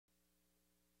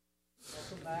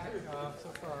back. So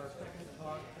for our second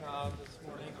talk this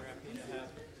morning, we're happy to have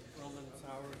Roman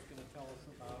Sauer, who's going to tell us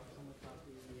about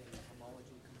homotopy and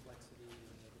homology complexity and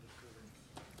negative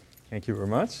curvature. Thank you very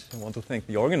much. I want to thank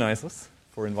the organizers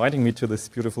for inviting me to this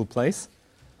beautiful place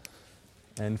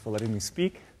and for letting me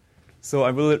speak. So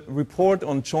I will report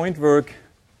on joint work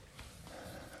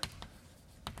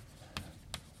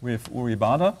with Uri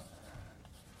Bada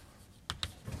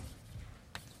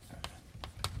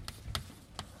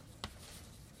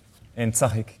and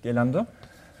Zachik Gelander.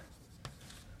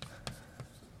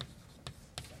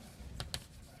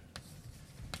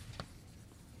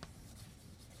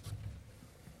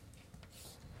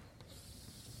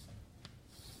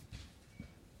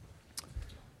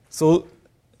 So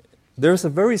there's a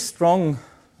very strong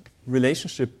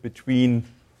relationship between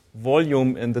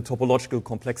volume and the topological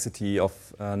complexity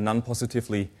of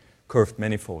non-positively curved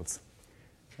manifolds.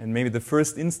 And maybe the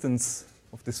first instance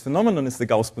of this phenomenon is the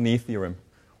Gauss-Bonnet theorem,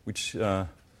 which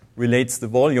relates the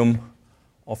volume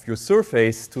of your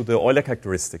surface to the Euler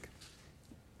characteristic.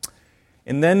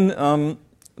 And then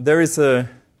there is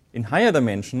in higher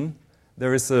dimension,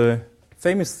 there is a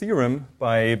famous theorem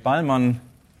by Ballmann,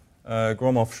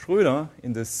 Gromov, Schröder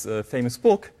in this famous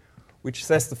book, which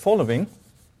says the following.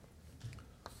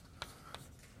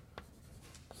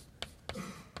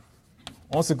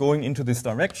 Also going into this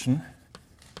direction.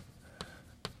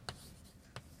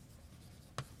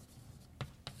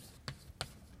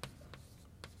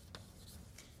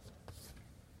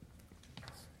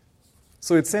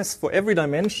 So it says for every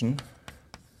dimension,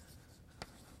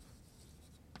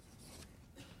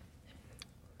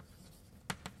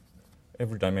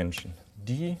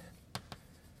 D,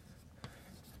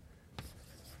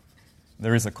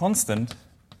 there is a constant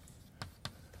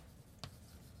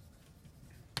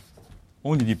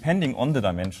only depending on the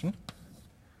dimension,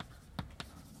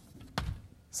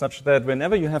 such that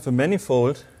whenever you have a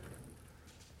manifold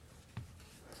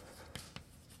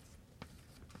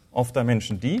of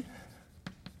dimension D,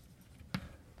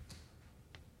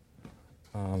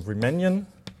 Riemannian,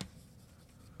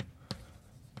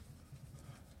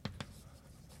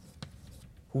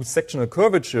 whose sectional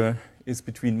curvature is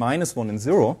between -1 and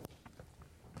 0,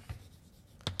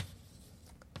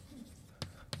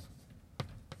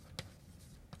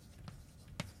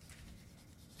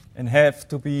 and have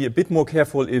to be a bit more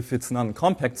careful if it's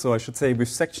non-compact. So I should say with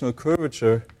sectional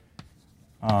curvature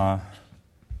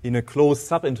in a closed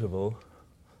subinterval,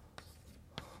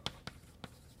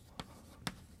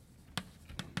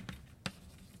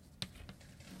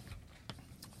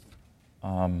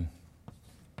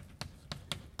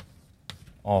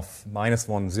 of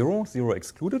 -1, 0, 0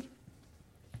 excluded.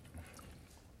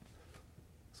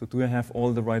 So do I have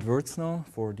all the right words now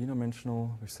for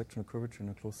d-dimensional with sectional curvature in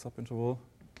a closed subinterval?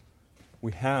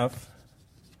 We have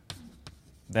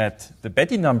that the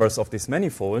Betti numbers of this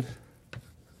manifold,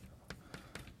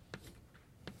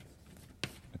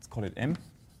 let's call it M,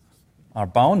 are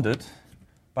bounded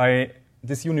by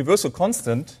this universal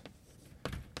constant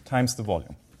times the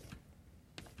volume.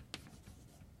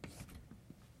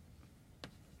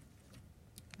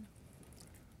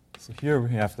 So here we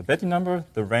have the Betti number,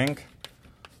 the rank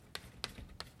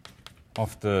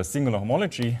of the singular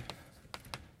homology,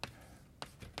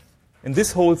 and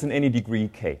this holds in any degree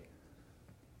k.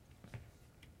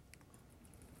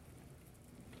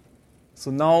 So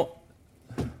now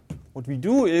what we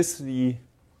do is we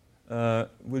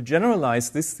will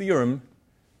generalize this theorem,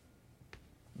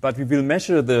 but we will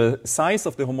measure the size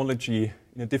of the homology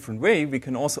in a different way. We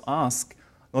can also ask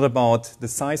not about the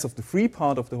size of the free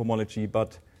part of the homology,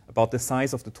 but about the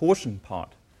size of the torsion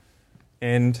part.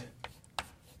 And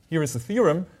here is the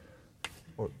theorem,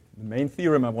 or the main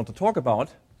theorem I want to talk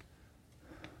about.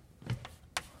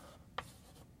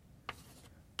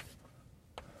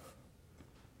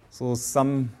 So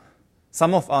some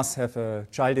of us have a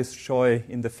childish joy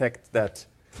in the fact that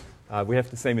we have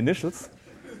the same initials,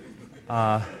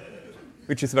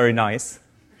 which is very nice.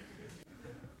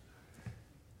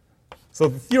 So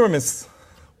the theorem is,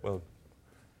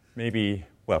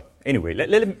 anyway,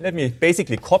 let me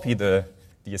basically copy the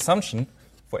assumption.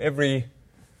 For every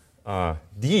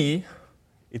D,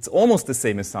 it's almost the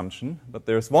same assumption, but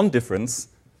there's one difference.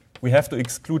 We have to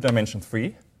exclude dimension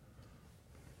 3.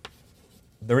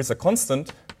 There is a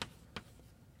constant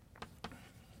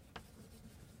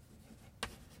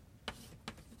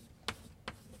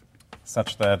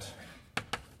such that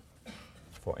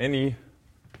for any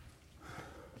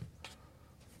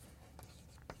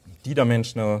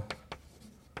d-dimensional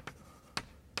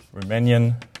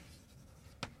Riemannian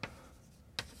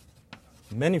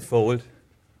manifold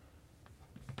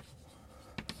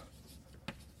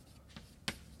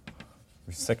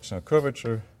with sectional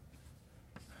curvature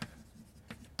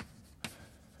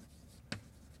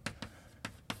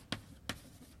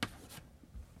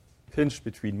pinched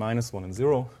between -1 and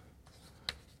 0.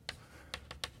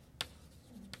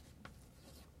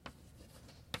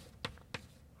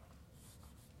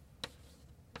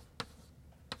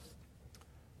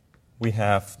 We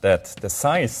have that the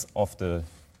size of the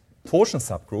torsion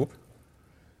subgroup,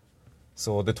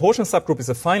 so the torsion subgroup is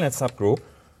a finite subgroup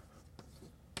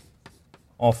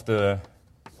of the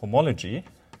homology.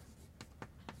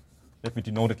 Let me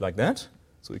denote it like that.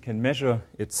 So we can measure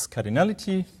its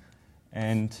cardinality,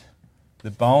 and the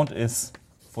bound is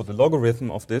for the logarithm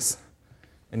of this,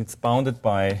 and it's bounded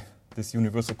by this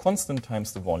universal constant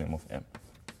times the volume of M.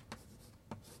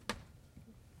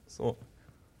 So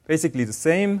basically the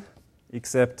same,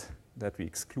 except that we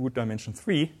exclude dimension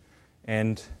 3,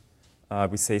 and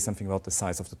we say something about the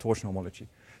size of the torsion homology.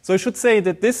 So I should say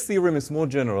that this theorem is more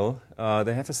general.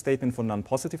 They have a statement for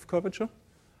non-positive curvature,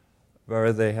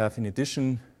 where they have, in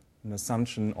addition, an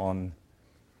assumption on,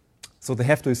 so they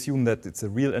have to assume that it's a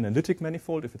real analytic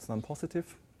manifold if it's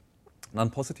non-positive,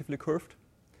 non-positively curved.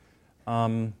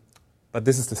 But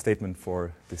this is the statement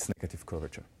for this negative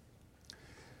curvature.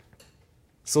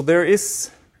 So there is,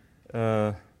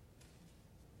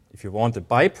 if you want, a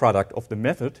byproduct of the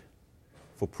method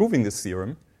for proving this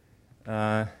theorem.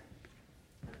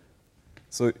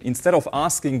 So instead of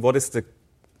asking what is the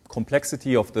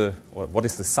complexity of the, or what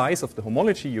is the size of the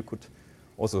homology, you could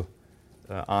also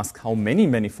ask how many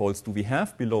manifolds do we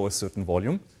have below a certain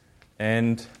volume.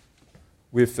 And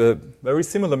with very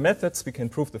similar methods, we can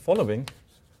prove the following.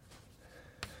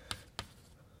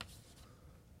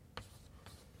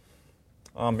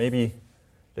 Maybe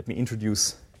let me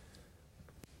introduce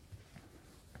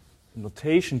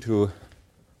notation to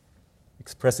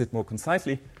express it more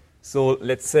concisely. So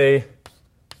let's say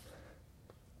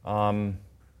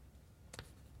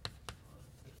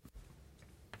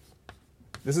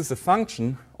this is a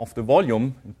function of the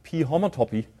volume, and P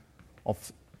homotopy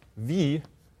of V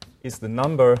is the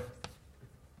number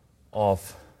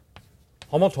of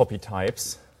homotopy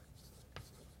types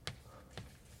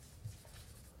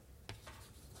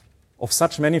of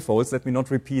such manifolds. Let me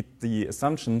not repeat the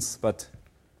assumptions, but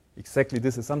exactly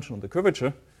this assumption on the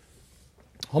curvature.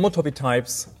 Homotopy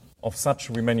types of such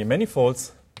Riemannian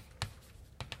manifolds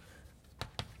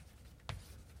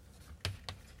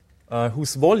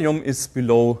whose volume is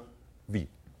below V.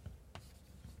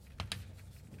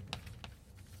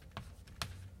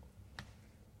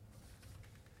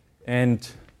 And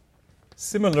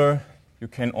similar, you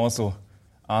can also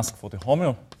ask for the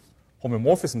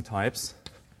homomorphism types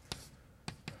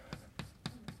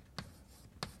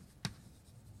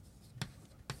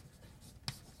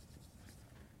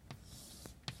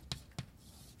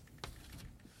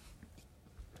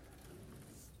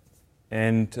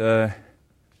and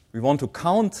we want to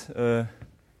count the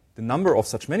number of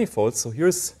such manifolds. So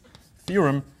here's a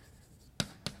theorem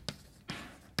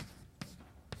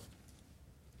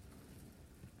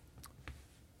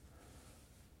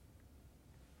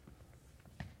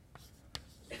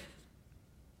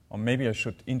or maybe I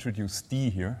should introduce D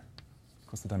here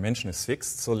because the dimension is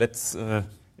fixed. So let's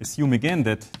assume again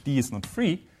that D is not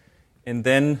free, and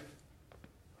then,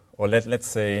 or let's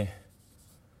say,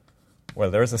 well,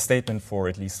 there is a statement for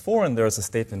at least 4, and there is a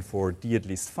statement for D at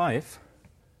least 5.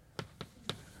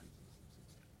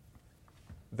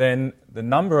 Then the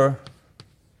number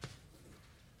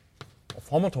of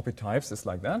homotopy types is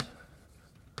like that.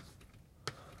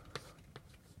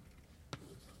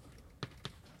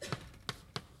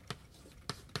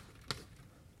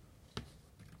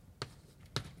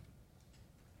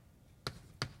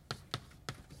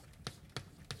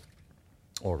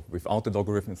 Or without the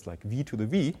logarithm, it's like V to the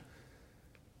V.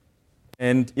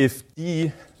 And if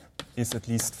D is at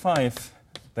least 5,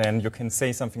 then you can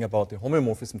say something about the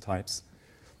homomorphism types.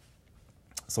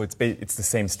 So it's the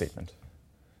same statement.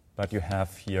 But you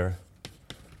have here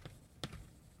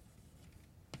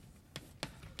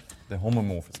the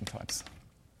homomorphism types.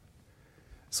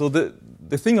 So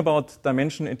the thing about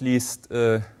dimension at least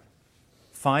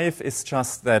 5 is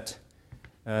just that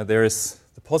there is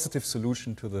the positive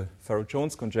solution to the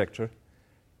Farrell-Jones conjecture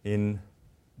in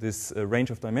this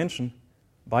range of dimension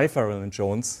by Farrell and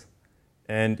Jones.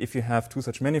 And if you have two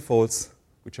such manifolds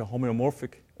which are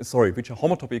homomorphic, which are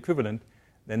homotopy equivalent,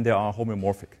 then they are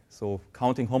homomorphic. So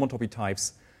counting homotopy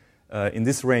types in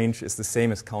this range is the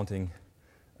same as counting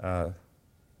the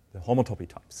homotopy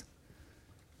types.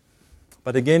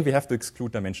 But again, we have to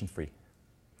exclude dimension 3.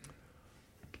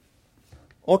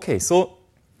 Okay, so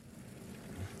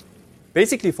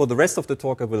basically for the rest of the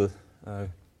talk, I will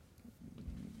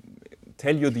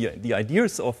tell you the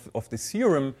ideas of the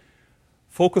theorem,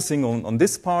 focusing on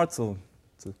this part. So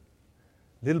it's a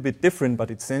little bit different,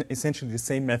 but it's essentially the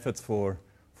same methods for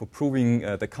proving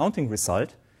the counting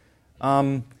result.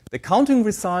 The counting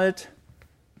result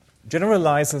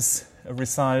generalizes a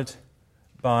result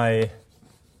by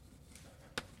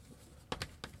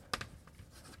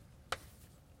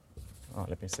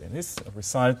let me say this, a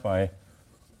result by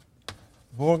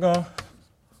Burger,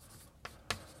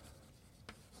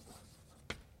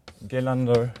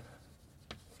 Gelander,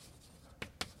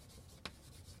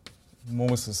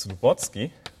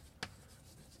 Moses-Lubotsky.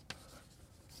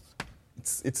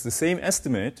 It's the same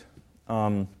estimate,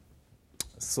 but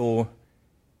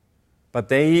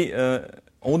they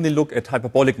only look at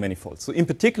hyperbolic manifolds. So in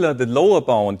particular, the lower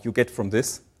bound you get from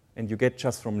this, and you get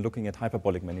just from looking at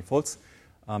hyperbolic manifolds.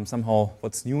 Somehow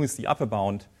what's new is the upper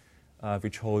bound,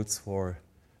 which holds for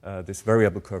this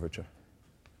variable curvature.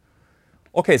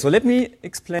 Okay, so let me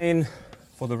explain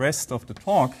for the rest of the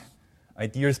talk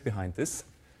ideas behind this,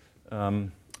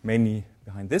 mainly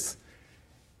behind this.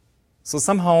 So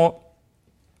somehow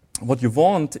what you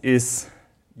want is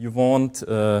you want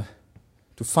to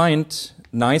find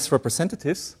nice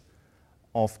representatives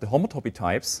of the homotopy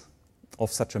types of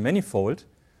such a manifold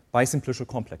by simplicial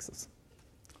complexes.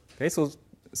 Okay, so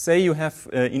say you have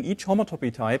in each homotopy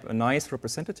type a nice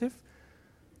representative,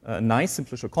 a nice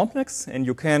simplicial complex, and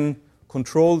you can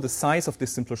control the size of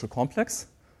this simplicial complex,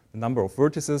 the number of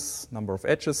vertices, number of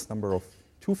edges, number of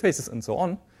two faces, and so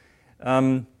on.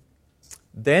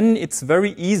 Then it's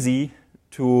very easy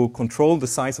to control the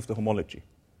size of the homology.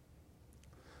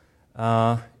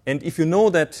 And if you know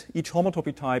that each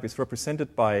homotopy type is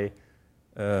represented by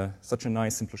such a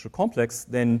nice simplicial complex,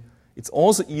 then it's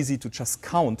also easy to just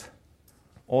count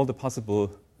all the possible,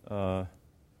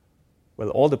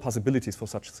 all the possibilities for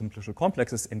such simplicial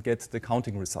complexes and get the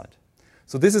counting result.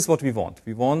 So this is what we want.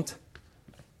 We want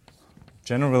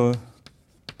general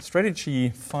strategy,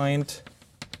 find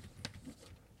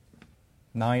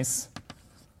nice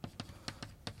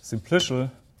simplicial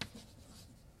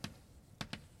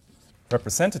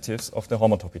representatives of the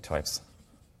homotopy types.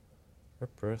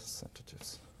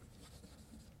 Representatives.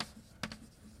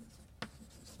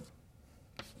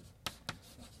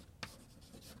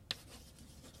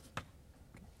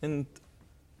 And,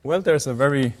 well, there's a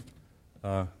very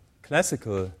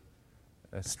classical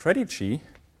strategy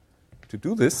to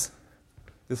do this.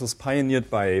 This was pioneered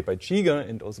by Giger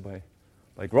and also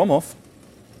by Gromov,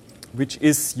 which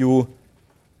is you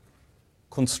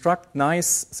construct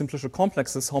nice simplicial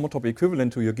complexes, homotopy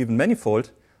equivalent to your given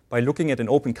manifold, by looking at an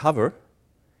open cover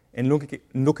and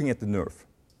looking at the nerve.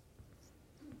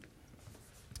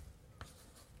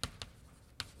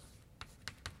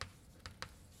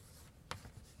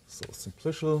 So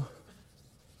simplicial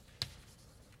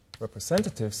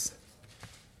representatives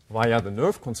via the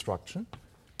nerve construction.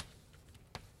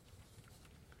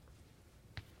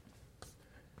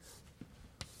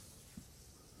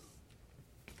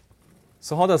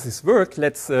 So how does this work?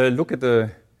 Let's look at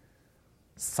a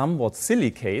somewhat silly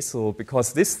case. So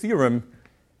because this theorem,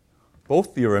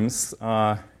 both theorems,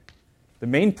 the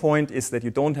main point is that you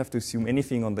don't have to assume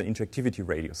anything on the injectivity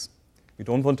radius. You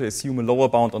don't want to assume a lower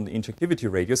bound on the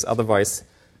injectivity radius, otherwise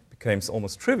it becomes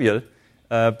almost trivial.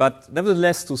 But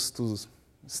nevertheless, to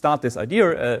start this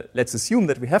idea, let's assume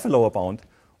that we have a lower bound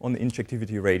on the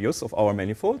injectivity radius of our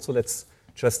manifold. So let's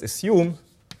just assume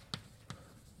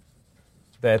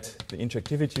that the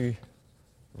injectivity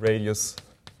radius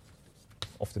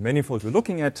of the manifold we're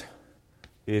looking at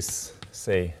is,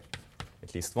 say,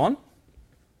 at least 1.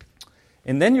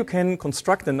 And then you can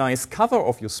construct a nice cover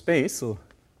of your space. So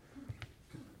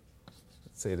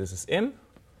let's say this is M.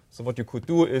 So what you could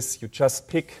do is you just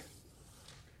pick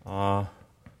a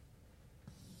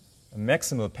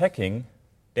maximal packing,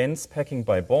 dense packing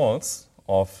by balls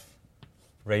of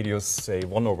radius, say,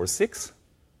 1/6.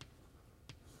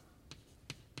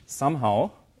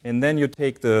 Somehow, and then you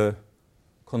take the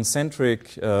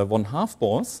concentric 1/2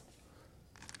 balls,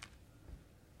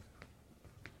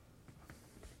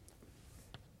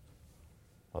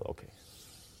 well, okay.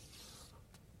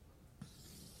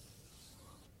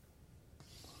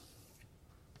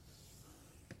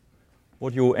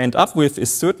 What you end up with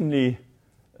is certainly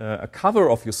a cover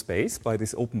of your space by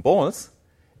these open balls,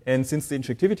 and since the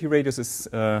injectivity radius is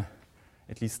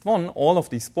at least 1, all of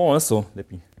these balls, so let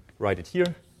me write it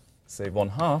here, say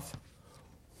 1/2,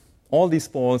 all these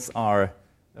balls are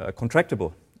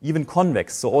contractible, even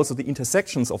convex. So also the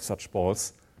intersections of such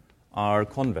balls are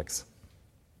convex.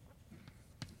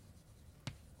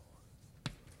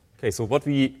 Okay, so what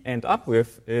we end up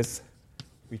with is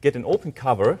we get an open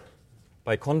cover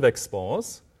by convex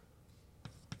balls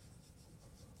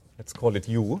let's call it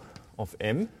U of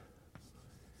M.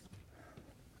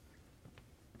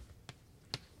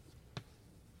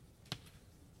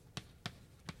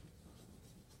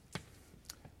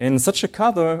 In such a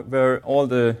cover where all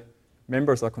the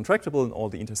members are contractible and all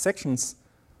the intersections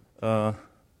are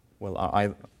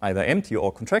either empty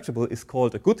or contractible is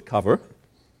called a good cover.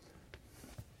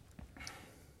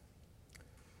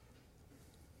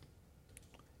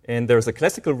 And there's a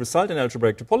classical result in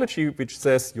algebraic topology which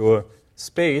says your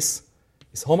space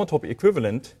is homotopy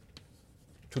equivalent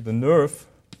to the nerve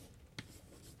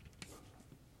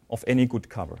of any good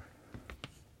cover.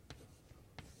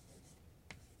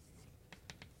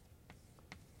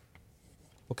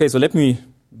 Okay, so let me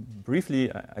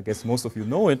briefly, I guess most of you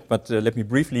know it, but let me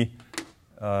briefly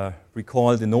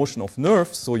recall the notion of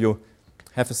nerve. So you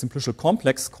have a simplicial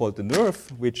complex called the nerve,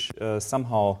 which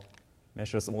somehow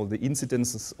measures all the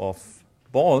incidences of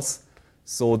balls.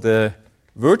 So the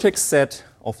vertex set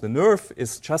of the nerve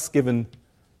is just given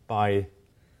by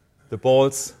the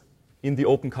balls in the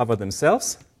open cover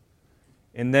themselves.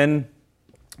 And then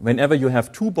whenever you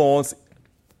have two balls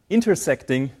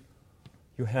intersecting,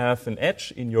 you have an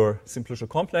edge in your simplicial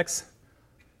complex.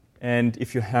 And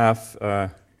if you have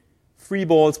three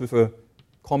balls with a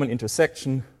common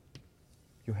intersection,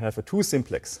 you have a two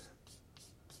simplex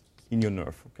in your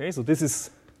nerve. Okay, so this is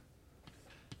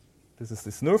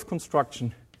this nerve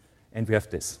construction, and we have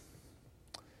this.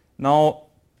 Now,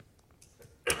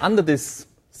 under this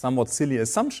somewhat silly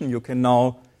assumption, you can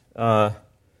now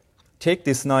take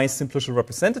this nice simplicial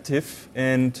representative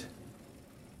and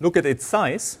look at its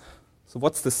size. So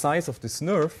what's the size of this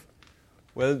nerve?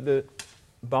 Well, the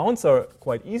bounds are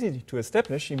quite easy to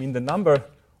establish. I mean, the number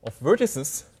of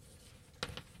vertices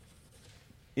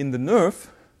in the nerve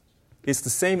is the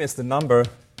same as the number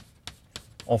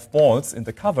of balls in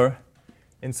the cover.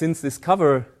 And since this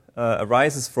cover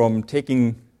arises from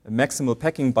taking a maximal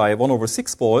packing by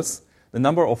 1/6 balls, the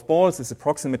number of balls is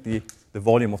approximately the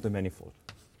volume of the manifold.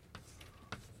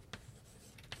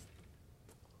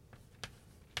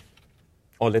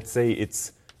 Or let's say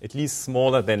it's at least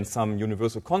smaller than some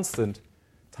universal constant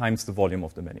times the volume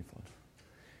of the manifold.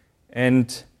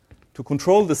 And to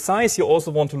control the size, you also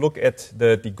want to look at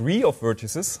the degree of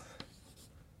vertices.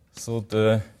 So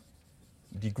the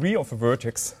degree of a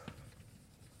vertex,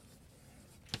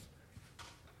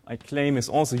 I claim, is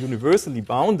also universally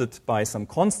bounded by some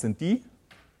constant d.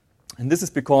 And this is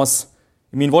because,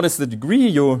 I mean, what is the degree?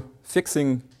 You're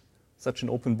fixing such an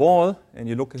open ball, and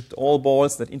you look at all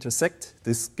balls that intersect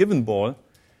this given ball.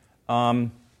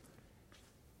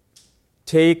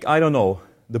 Take, I don't know,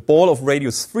 the ball of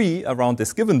radius 3 around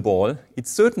this given ball. It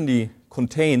certainly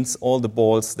contains all the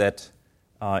balls that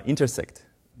intersect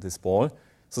this ball.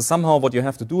 So somehow what you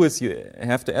have to do is you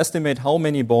have to estimate how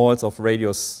many balls of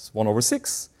radius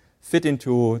 1/6 fit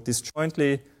into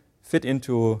disjointly, fit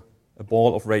into a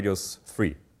ball of radius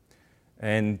 3.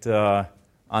 And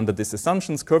under these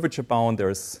assumptions, curvature bound, there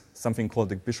is something called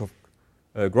the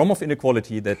Bischoff-Gromov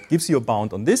inequality that gives you a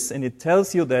bound on this, and it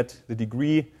tells you that the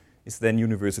degree is then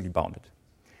universally bounded.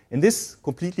 And this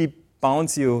completely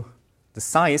bounds you the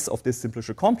size of this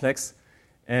simplicial complex,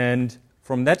 and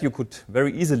from that you could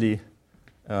very easily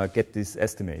get these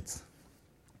estimates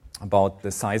about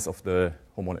the size of the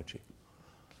homology.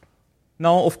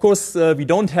 Now, of course, we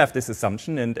don't have this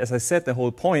assumption, and as I said, the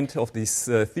whole point of these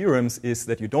theorems is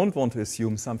that you don't want to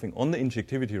assume something on the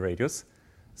injectivity radius.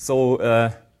 So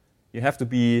you have to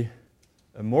be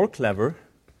more clever.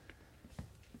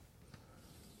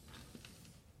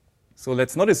 So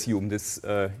let's not assume this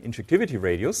injectivity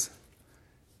radius,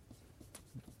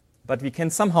 but we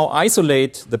can somehow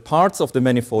isolate the parts of the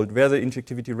manifold where the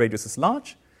injectivity radius is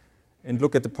large and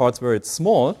look at the parts where it's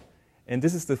small. And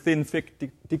this is the thin, thick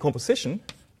decomposition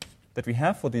that we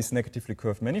have for these negatively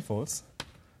curved manifolds.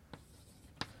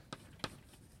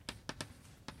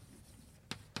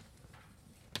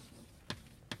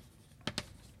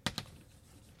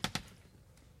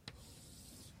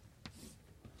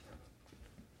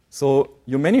 So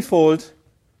your manifold,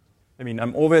 I mean,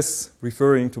 I'm always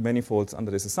referring to manifolds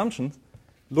under this assumption,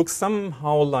 looks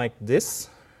somehow like this.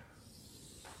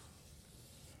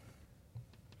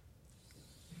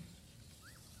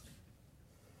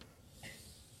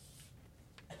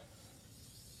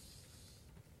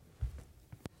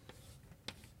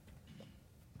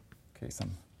 Okay,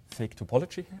 some fake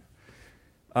topology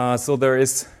here. So there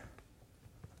is,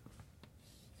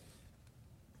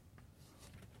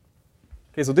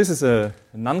 okay, so this is a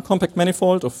non-compact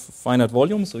manifold of finite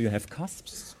volume, so you have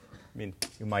cusps. I mean,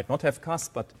 you might not have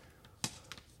cusps, but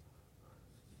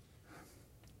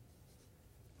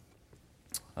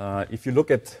if you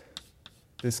look at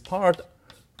this part,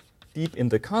 deep in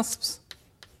the cusps.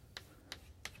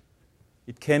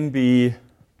 It can be,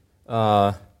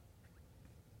 I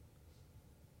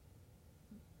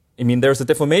mean, there's a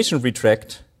deformation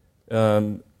retract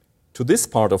to this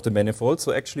part of the manifold.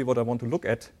 So actually what I want to look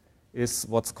at is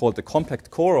what's called the compact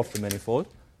core of the manifold.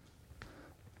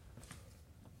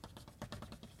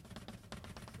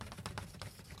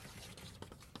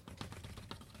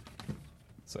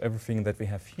 So everything that we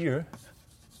have here.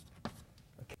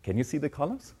 Can you see the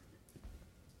colors?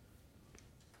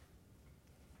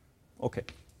 Okay.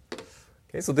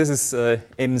 Okay, so this is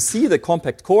MC, the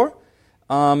compact core.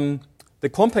 The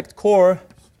compact core,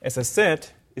 as I said,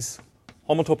 is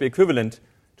homotopy equivalent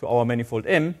to our manifold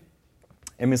M.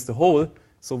 M is the whole,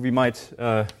 so we might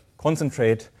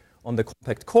concentrate on the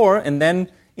compact core. And then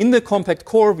in the compact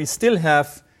core, we still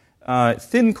have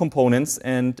thin components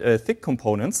and thick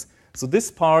components. So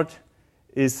this part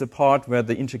is the part where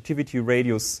the injectivity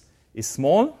radius is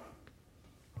small.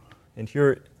 And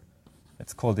here,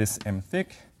 let's call this M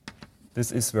thick.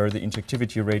 This is where the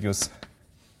injectivity radius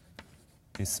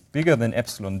is bigger than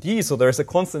epsilon d. So there's a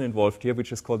constant involved here,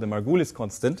 which is called the Margulis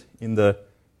constant in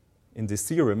this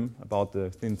theorem about the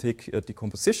thin-thick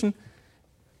decomposition.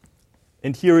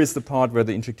 And here is the part where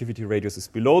the injectivity radius is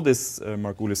below this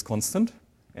Margulis constant,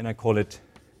 and I call it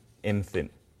M thin.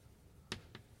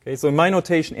 Okay, so in my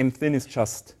notation, M thin is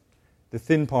just the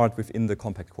thin part within the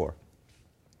compact core.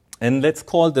 And let's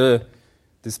call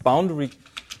this boundary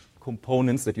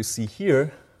components that you see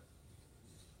here,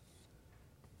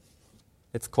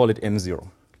 let's call it M0.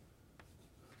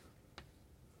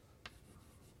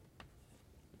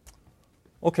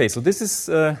 Okay, so this is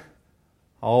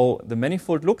how the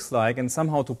manifold looks like, and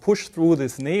somehow to push through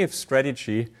this naive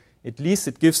strategy, at least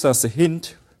it gives us a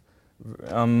hint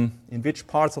in which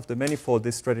parts of the manifold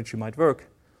this strategy might work,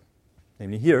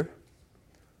 namely here.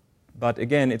 But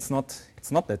again, it's not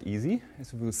that easy,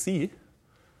 as we will see.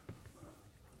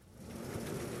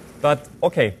 But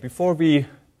okay, before we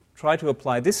try to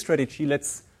apply this strategy,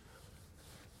 let's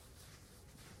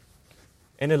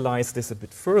analyze this a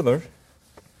bit further.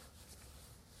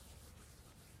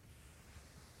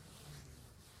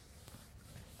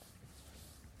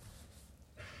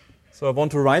 So I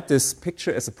want to write this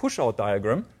picture as a push-out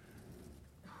diagram.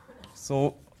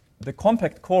 So the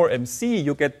compact core MC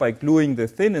you get by gluing the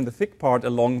thin and the thick part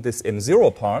along this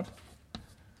M0 part.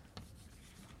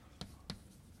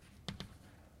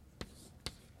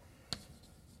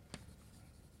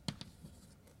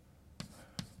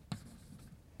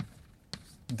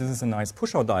 This is a nice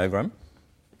push-out diagram.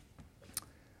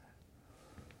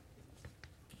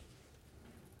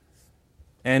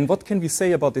 And what can we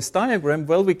say about this diagram?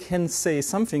 Well, we can say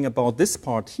something about this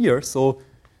part here. So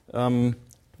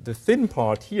the thin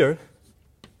part here,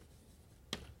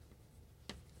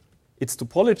 its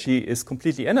topology is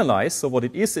completely analyzed. So what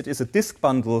it is a disk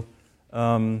bundle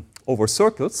over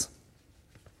circles.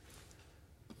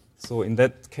 So in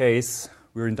that case,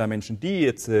 we're in dimension D.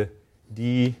 It's a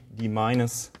D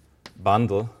minus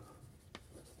bundle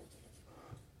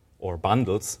or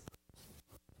bundles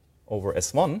over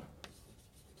S1.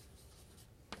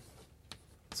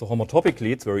 So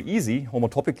homotopically, it's very easy.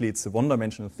 Homotopically, it's a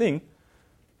one-dimensional thing.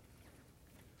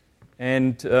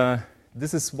 And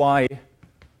this is why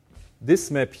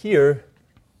this map here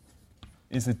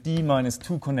is a D minus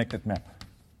 2 connected map.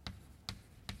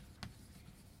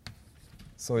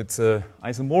 So it's an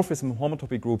isomorphism of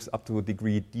homotopy groups up to a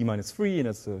degree D minus 3, and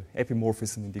it's an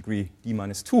epimorphism in degree D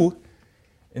minus 2.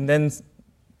 And then,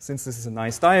 since this is a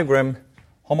nice diagram,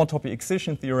 homotopy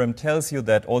excision theorem tells you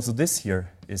that also this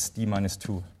here is D minus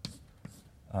 2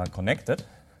 connected.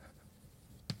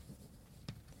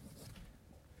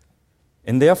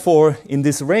 And therefore, in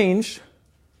this range,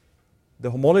 the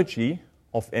homology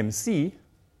of MC,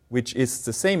 which is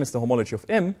the same as the homology of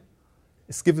M,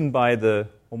 is given by the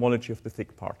homology of the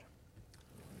thick part.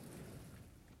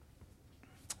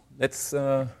 Let's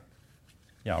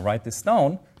write this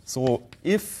down. So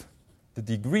if the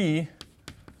degree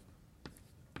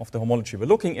of the homology we're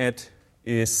looking at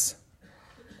is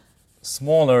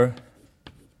smaller,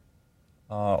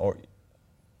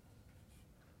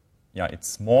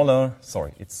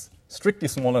 it's strictly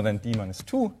smaller than D minus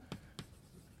 2,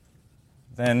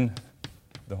 then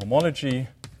the homology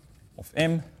of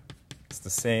M is the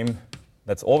same.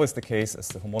 That's always the case as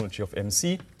the homology of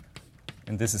MC,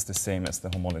 and this is the same as the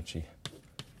homology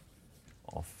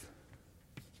of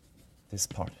this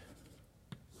part.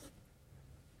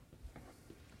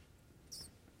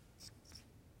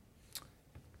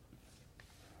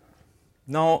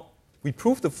 Now, we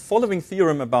proved the following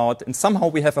theorem about, and somehow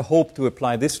we have a hope to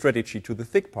apply this strategy to the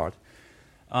thick part.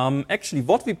 Actually,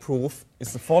 what we prove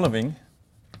is the following.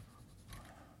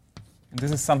 And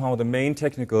this is somehow the main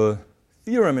technical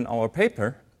theorem in our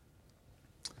paper.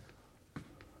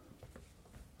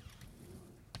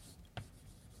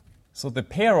 So the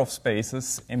pair of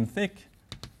spaces M thick,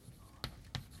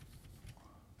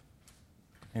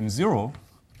 M0,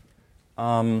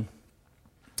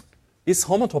 is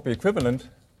homotopy equivalent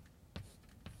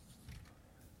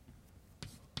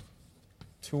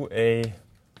to a,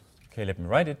 okay, let me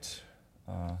write it,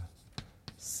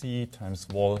 C times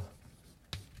vol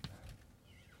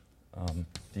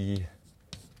d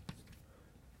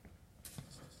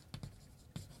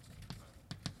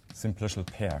simplicial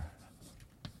pair.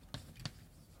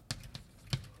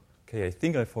 Okay, I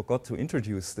think I forgot to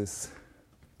introduce this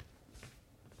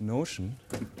notion.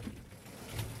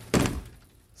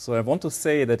 So I want to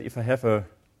say that if I have a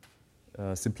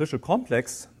simplicial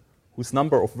complex whose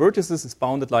number of vertices is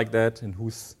bounded like that and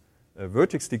whose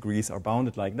vertex degrees are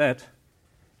bounded like that,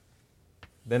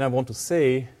 then I want to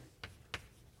say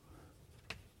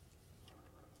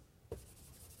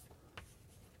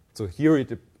so here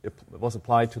it was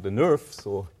applied to the nerve,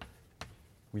 so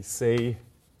we say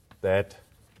that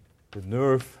the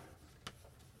nerve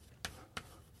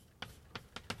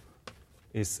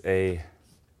is a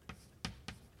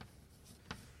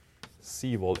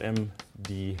C vol M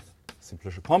d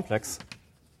simplicial complex.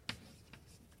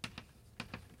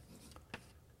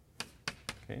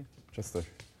 Okay, just a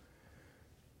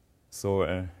so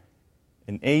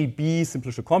an A-B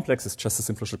simplicial complex is just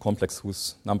a simplicial complex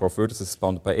whose number of vertices is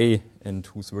bounded by A and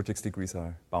whose vertex degrees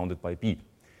are bounded by B.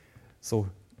 So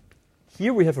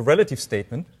here we have a relative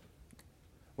statement.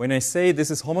 When I say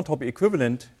this is homotopy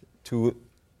equivalent to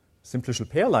simplicial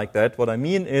pair like that, what I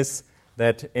mean is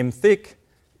that M thick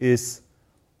is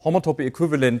homotopy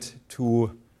equivalent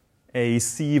to a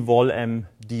C vol M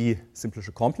D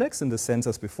simplicial complex in the sense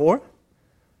as before.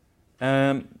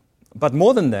 But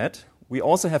more than that, we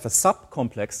also have a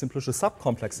subcomplex, simplicial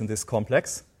subcomplex in this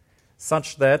complex,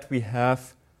 such that we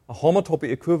have a homotopy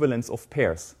equivalence of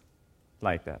pairs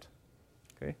like that.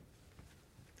 Okay?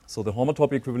 So the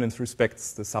homotopy equivalence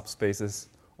respects the subspaces,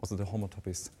 also the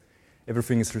homotopies.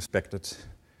 Everything is respected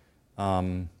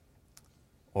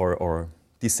or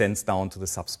descends down to the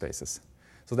subspaces.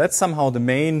 So that's somehow the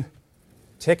main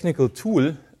technical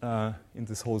tool in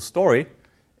this whole story.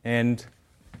 And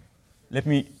let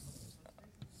me,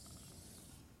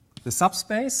 the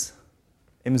subspace,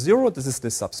 M0, this is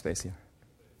this subspace here.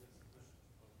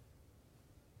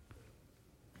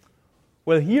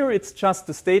 Well, here it's just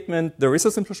the statement, there is a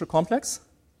simplicial complex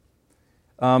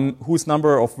whose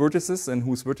number of vertices and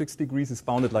whose vertex degrees is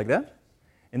bounded like that.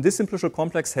 And this simplicial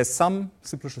complex has some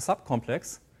simplicial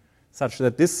subcomplex such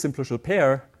that this simplicial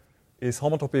pair is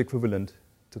homotopy equivalent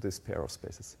to this pair of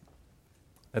spaces.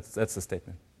 That's the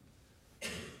statement.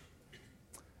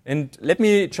 And let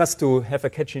me, just to have a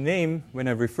catchy name, when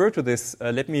I refer to this,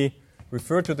 let me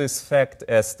refer to this fact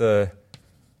as the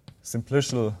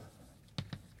simplicial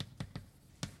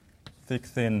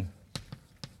thick-thin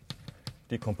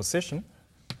decomposition.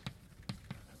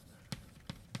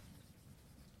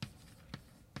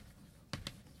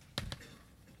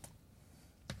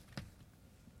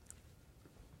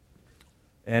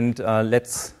 And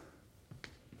let's,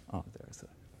 there's a,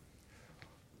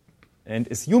 and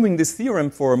assuming this theorem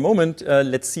for a moment,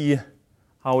 let's see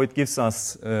how it gives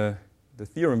us the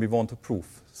theorem we want to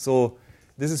prove. So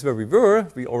this is where we were.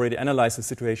 We already analyzed the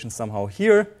situation somehow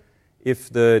here. If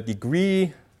the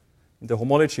degree, the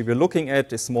homology we're looking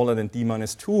at is smaller than d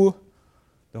minus 2,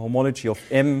 the homology of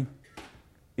M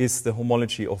is the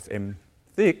homology of M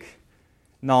thick.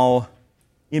 Now,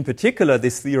 in particular,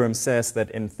 this theorem says that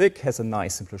M thick has a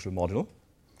nice simplicial module.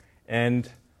 And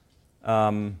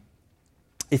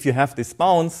if you have this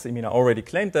bounds, I mean, I already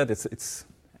claimed that, it's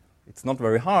not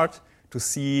very hard to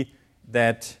see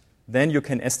that then you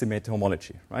can estimate the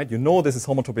homology, right? You know this is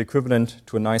homotopy equivalent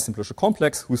to a nice simplicial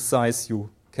complex whose size you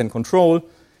can control.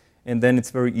 And then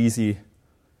it's very easy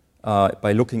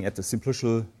by looking at the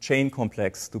simplicial chain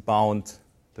complex to bound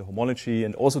the homology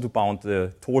and also to bound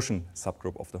the torsion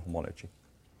subgroup of the homology.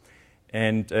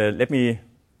 And let me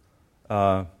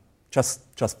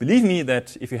just believe me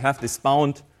that if you have this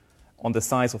bound on the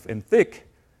size of M thick,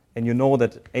 and you know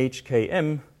that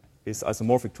HKM is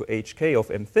isomorphic to HK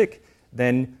of M thick,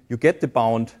 then you get the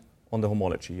bound on the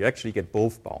homology. You actually get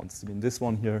both bounds, I mean this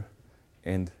one here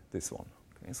and this one.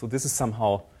 Okay? So this is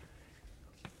somehow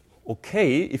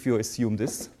okay if you assume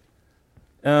this.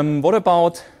 What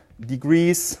about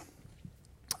degrees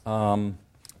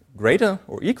greater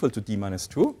or equal to d minus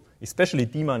 2? Especially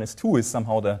d minus 2 is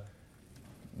somehow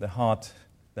the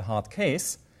hard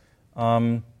case.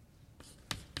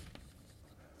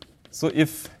 So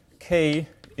if k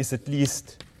is at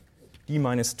least d d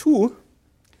minus 2,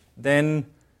 then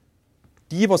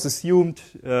d was assumed,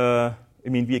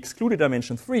 we excluded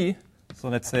dimension 3, so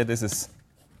let's say this is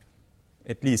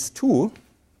at least 2.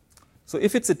 So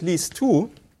if it's at least 2,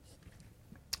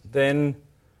 then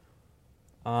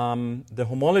the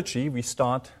homology, we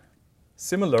start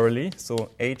similarly.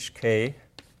 So hk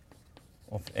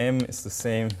of m is the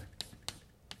same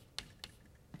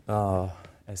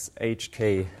as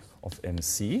hk of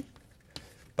mc.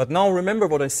 But now remember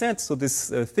what I said. So this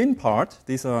thin part,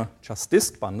 these are just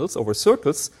disk bundles over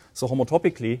circles. So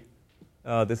homotopically,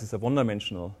 this is a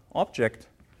one-dimensional object.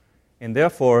 And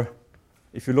therefore,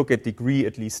 if you look at degree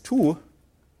at least 2,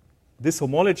 this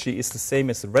homology is the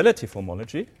same as the relative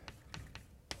homology.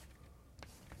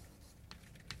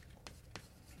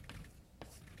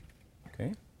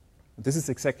 Okay, this is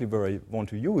exactly where I want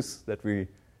to use that we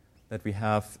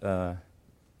have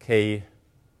k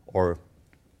or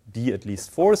d at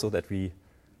least 4, so that we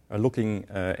are looking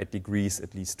at degrees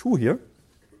at least 2 here.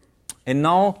 And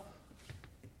now,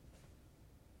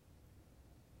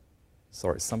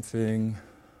 sorry, something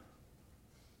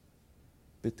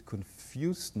a bit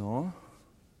confused now.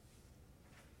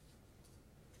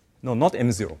 No, not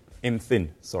m0, m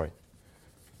thin, sorry.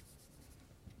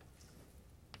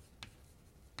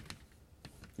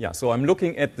 Yeah, so I'm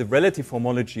looking at the relative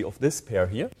homology of this pair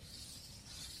here.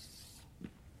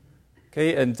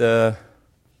 Okay, and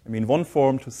one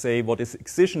form to say what is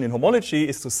excision in homology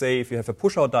is to say if you have a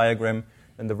push-out diagram,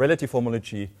 then the relative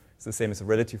homology is the same as the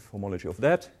relative homology of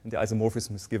that, and the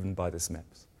isomorphism is given by this map.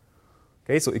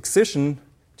 Okay, so excision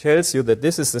tells you that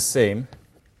this is the same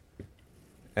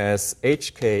as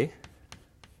hk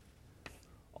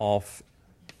of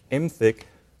m thick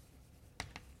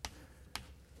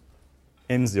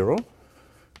m0.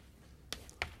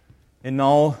 And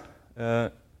now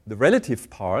the relative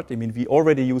part, we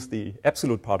already used the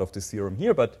absolute part of this theorem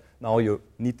here, but now you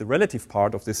need the relative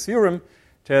part of this theorem.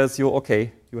 Tells you,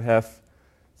 okay, you have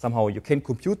somehow you can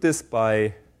compute this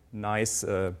by nice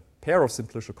pair of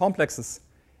simplicial complexes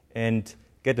and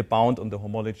get a bound on the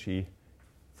homology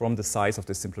from the size of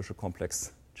the simplicial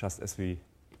complex, just as we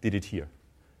did it here.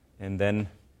 And then,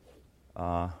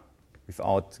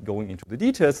 without going into the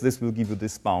details, this will give you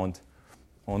this bound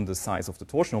on the size of the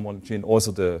torsion homology and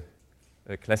also the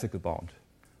classical bound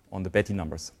on the Betti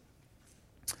numbers.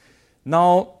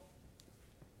 Now,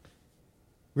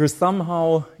 we're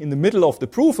somehow in the middle of the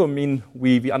proof.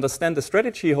 We understand the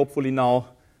strategy, hopefully now.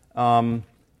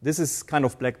 This is kind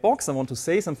of black box. I want to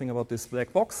say something about this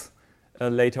black box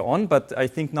later on, but I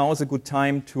think now is a good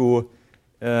time to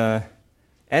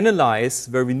analyze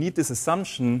where we need this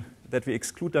assumption that we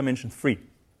exclude dimension 3.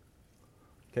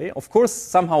 Okay, of course,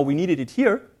 somehow we needed it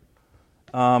here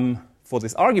for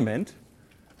this argument,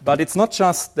 but it's not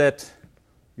just that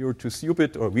you're too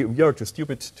stupid, or we are too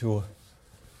stupid to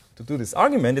do this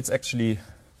argument. It's actually a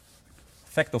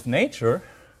fact of nature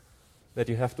that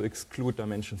you have to exclude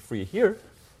dimension 3 here.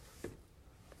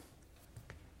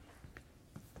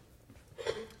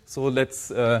 So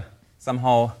let's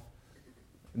somehow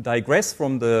digress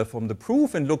from the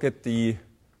proof and look at the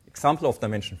example of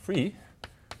dimension 3.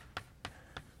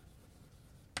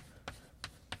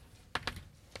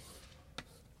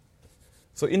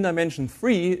 So in dimension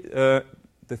 3, the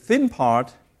thin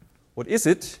part, what is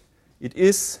it? It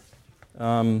is,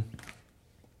 so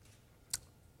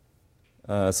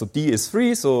D is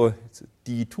 3, so it's a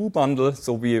D2 bundle.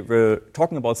 So we're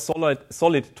talking about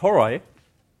solid tori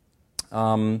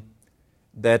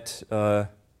that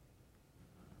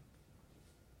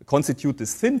constitute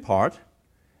this thin part.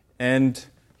 And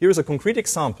here's a concrete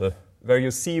example where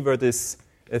you see where these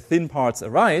thin parts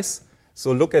arise.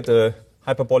 So look at the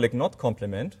hyperbolic knot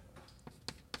complement.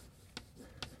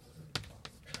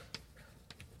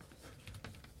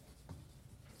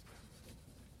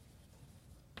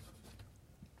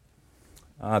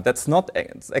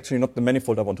 It's actually not the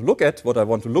manifold I want to look at. What I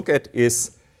want to look at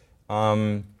is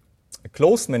a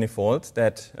closed manifold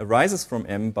that arises from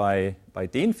M by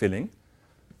Dehn filling.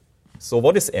 So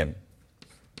what is M?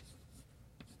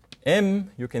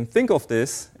 M, you can think of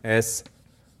this as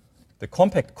the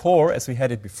compact core as we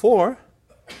had it before,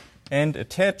 and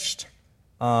attached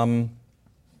a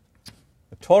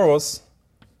torus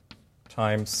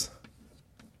times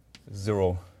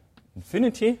 0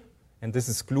 infinity. And this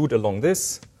is glued along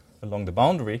along the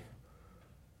boundary,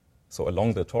 so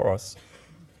along the torus.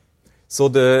 So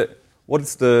what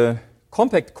is the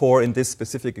compact core in this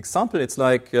specific example? It's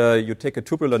like you take a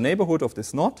tubular neighborhood of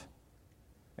this knot,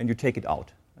 and you take it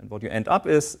out. And what you end up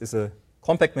is a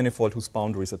compact manifold whose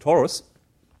boundary is a torus.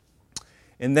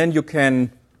 And then you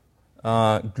can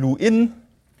glue in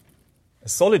a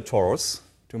solid torus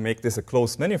to make this a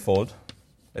closed manifold.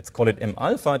 Let's call it M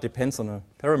alpha. It depends on a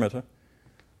parameter.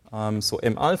 So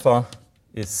M alpha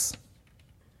is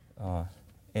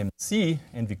MC,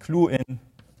 and we clue in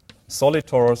solid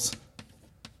torus,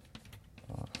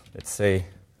 let's say,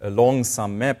 along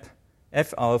some map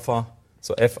F alpha.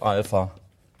 So F alpha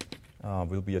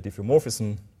will be a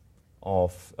diffeomorphism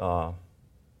of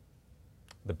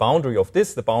the boundary of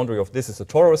this. The boundary of this is a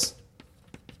torus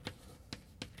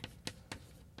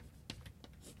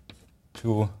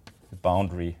to the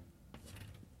boundary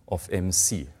of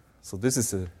MC. So this is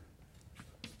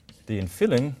the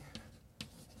infilling.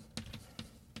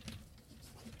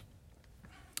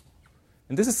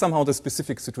 And this is somehow the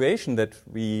specific situation that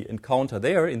we encounter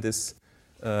there in this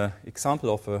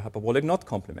example of a hyperbolic knot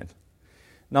complement.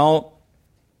 Now,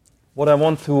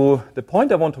 the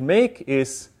point I want to make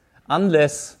is,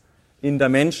 unless in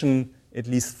dimension at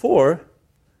least 4,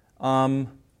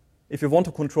 if you want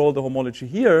to control the homology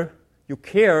here, you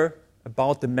care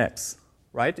about the maps,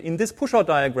 right? In this push-out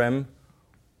diagram,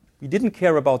 we didn't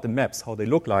care about the maps, how they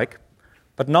look like,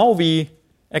 but now we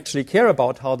actually care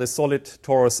about how the solid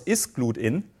torus is glued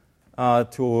in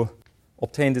to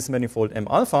obtain this manifold M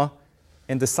alpha,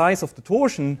 and the size of the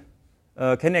torsion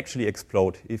can actually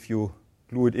explode if you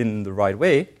glue it in the right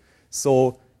way.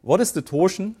 So what is the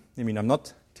torsion? I mean, I'm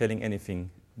not telling anything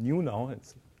new now.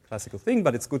 It's a classical thing,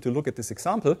 but it's good to look at this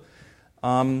example.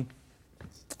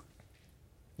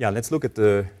 Let's look at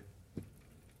the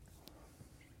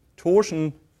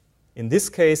torsion. In this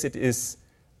case, it is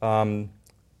H1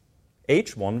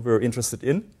 we're interested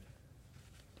in.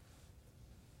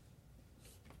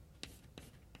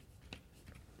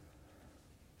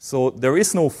 So there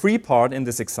is no free part in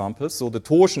this example, so the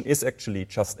torsion is actually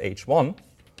just H1.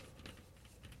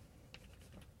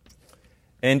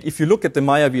 And if you look at the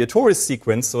Meyer-Vietoris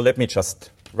sequence, so let me just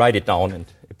write it down and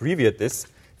abbreviate this.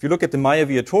 If you look at the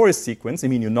Meyer-Vietoris sequence, I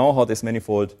mean, you know how this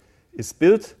manifold is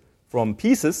built from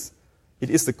pieces. It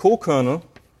is the co-kernel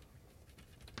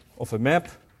of a map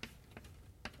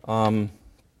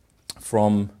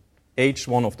from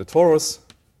H1 of the torus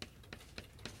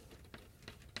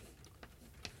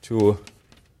to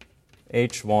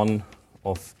H1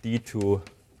 of D2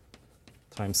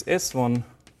 times S1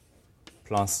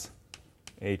 plus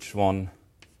H1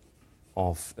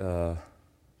 of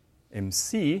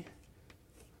MC.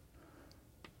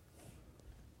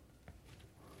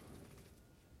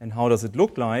 And how does it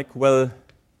look like? Well,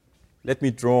 let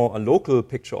me draw a local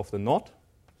picture of the knot.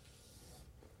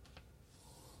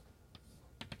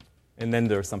 And then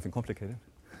there's something complicated.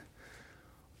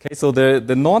 Okay, so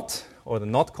the knot, or the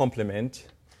knot complement,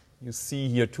 you see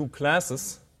here two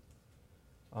classes,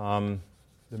 the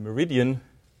meridian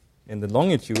and the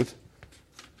longitude.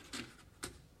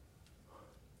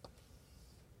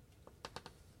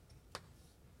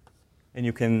 And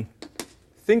you can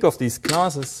think of these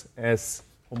classes as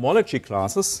homology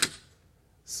classes.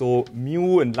 So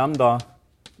mu and lambda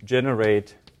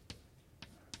generate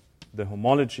the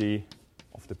homology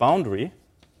of the boundary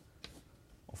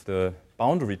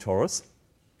torus.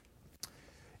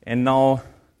 And now,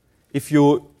 if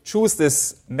you choose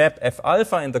this map F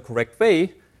alpha in the correct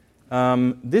way,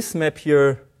 this map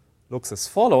here looks as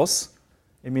follows.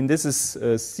 I mean, this is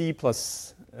Z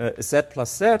plus Z.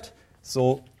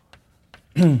 So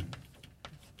 1,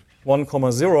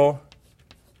 0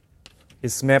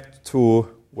 is mapped to,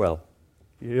 well,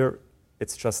 here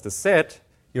it's just a Z.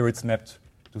 Here it's mapped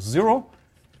to 0.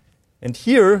 And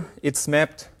here it's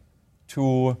mapped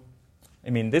to, I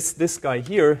mean, this guy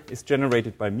here is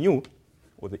generated by mu,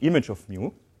 or the image of mu.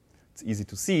 It's easy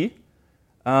to see.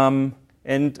 And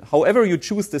however you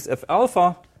choose this F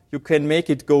alpha, you can make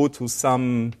it go to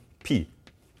some p,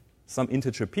 some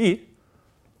integer p.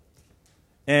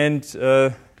 And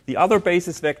the other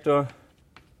basis vector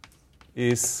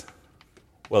is,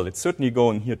 well, it's certainly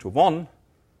going here to 1,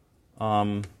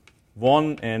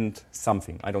 1 and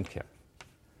something. I don't care.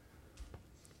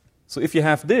 So if you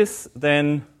have this,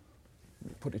 then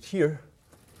put it here.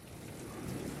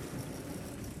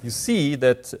 You see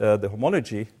that the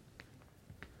homology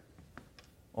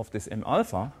of this M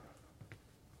alpha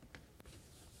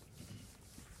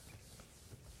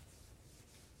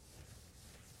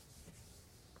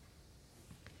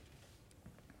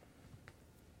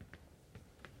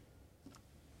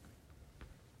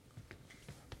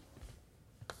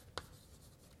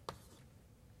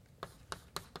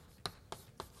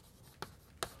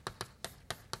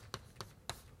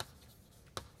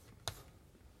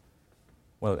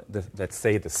well, let's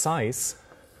say the size.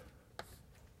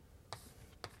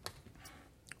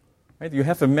 Right? You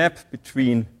have a map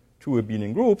between two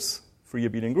abelian groups, three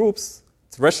abelian groups.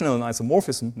 It's rational in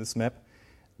isomorphism, this map.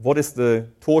 what is the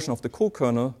torsion of the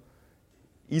co-kernel?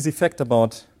 Easy fact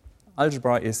about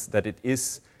algebra is that it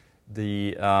is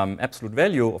the absolute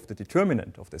value of the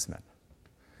determinant of this map.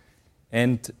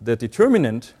 And the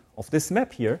determinant of this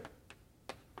map here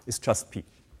is just P.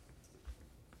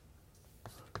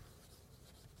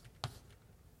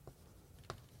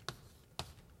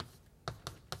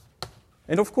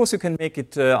 And of course, you can make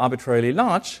it arbitrarily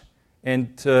large.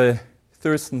 And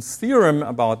Thurston's theorem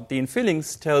about Dean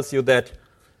fillings tells you that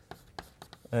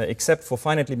except for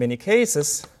finitely many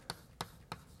cases,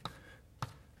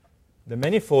 the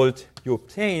manifold you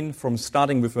obtain from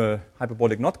starting with a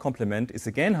hyperbolic knot complement is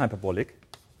again hyperbolic.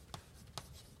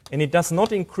 And it does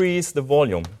not increase the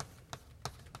volume.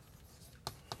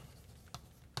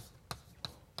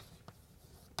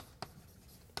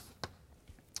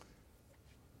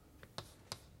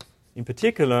 In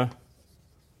particular,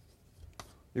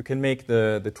 you can make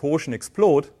the torsion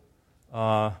explode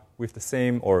with the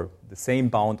same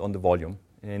bound on the volume.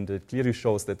 And it clearly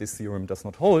shows that this theorem does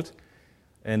not hold.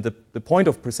 And the point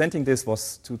of presenting this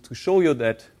was to show you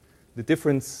that the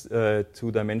difference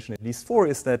to dimension at least 4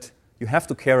 is that you have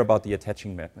to care about the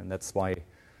attaching map. And that's why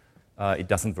it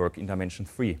doesn't work in dimension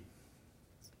 3.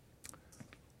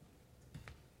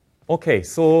 OK,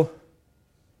 so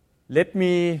let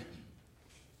me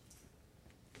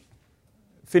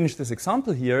finish this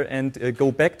example here and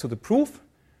go back to the proof.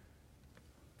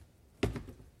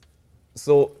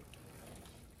 So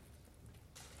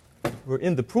we're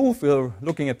in the proof. We're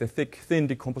looking at the thick-thin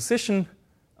decomposition.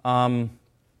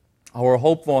 Our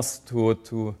hope was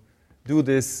to do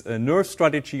this nerve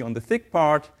strategy on the thick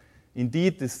part.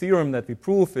 Indeed, this theorem that we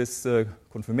prove is a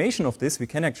confirmation of this. We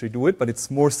can actually do it, but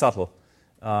it's more subtle.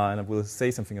 And I will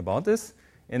say something about this.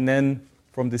 And then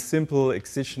from this simple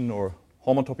excision or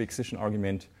homotopy excision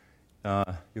argument,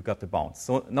 you got the bounds.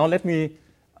 So now let me,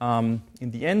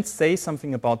 in the end, say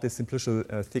something about this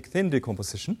simplicial thick-thin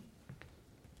decomposition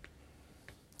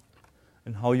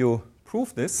and how you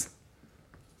prove this.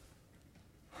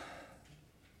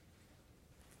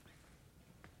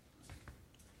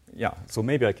 Yeah, so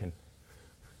maybe I can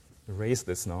erase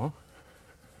this now.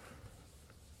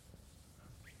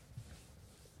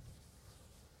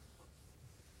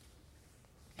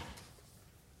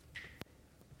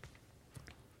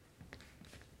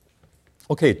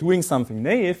 OK, doing something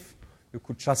naive, you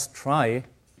could just try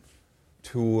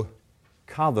to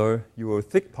cover your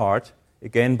thick part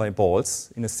again by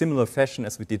balls in a similar fashion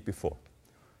as we did before.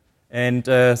 And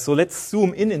so let's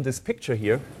zoom in this picture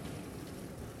here.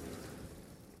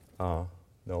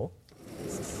 No.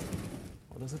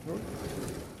 How does it work?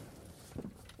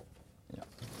 Yeah.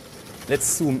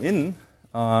 Let's zoom in.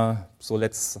 So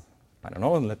let's, I don't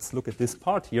know, let's look at this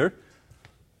part here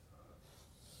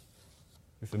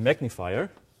with a magnifier.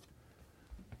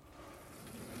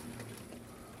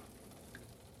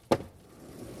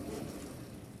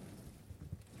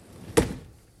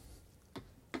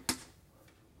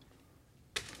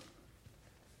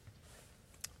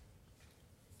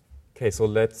 Okay, so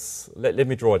let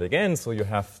me draw it again. So you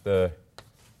have the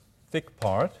thick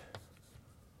part,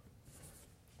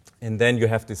 and then you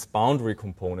have this boundary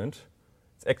component.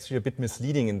 It's actually a bit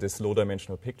misleading in this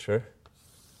low-dimensional picture.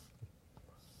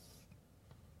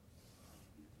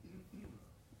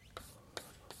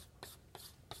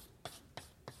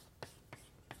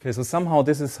 Okay, so somehow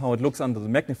this is how it looks under the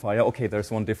magnifier. Okay, there's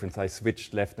one difference. I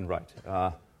switched left and right.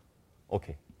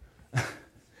 Okay.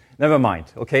 Never mind.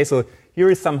 Okay, so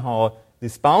here is somehow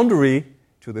this boundary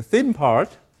to the thin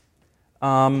part,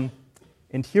 and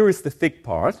here is the thick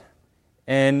part.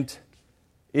 And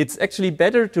it's actually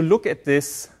better to look at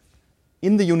this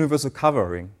in the universal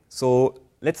covering. So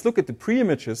let's look at the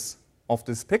pre-images of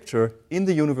this picture in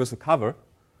the universal cover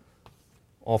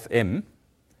of M.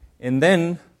 And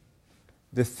then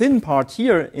the thin part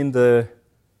here in the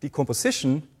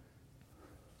decomposition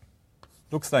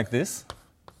looks like this.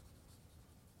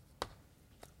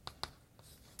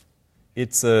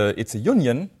 It's a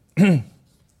union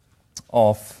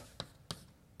of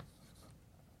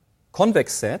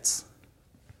convex sets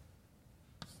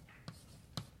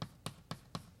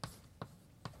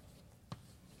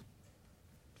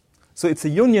So it's a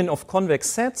union of convex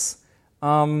sets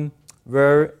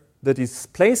where the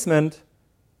displacement,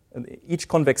 each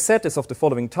convex set is of the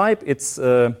following type. It's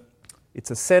a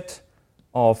set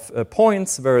of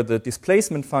points where the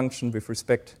displacement function with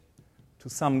respect to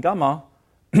some gamma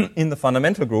in the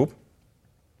fundamental group,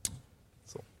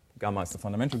 so gamma is the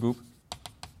fundamental group,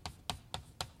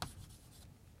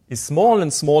 is small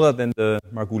and smaller than the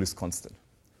Margulis constant.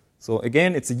 So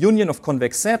again, it's a union of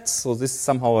convex sets, so this is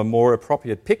somehow a more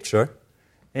appropriate picture.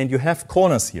 And you have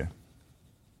corners here.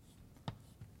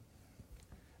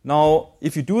 Now,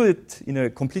 if you do it in a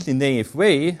completely naive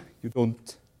way, you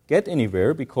don't get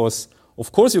anywhere because,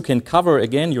 of course, you can cover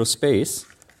again your space,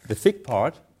 the thick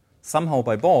part, somehow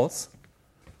by balls.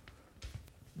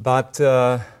 But,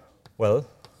 well,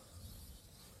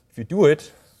 if you do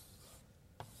it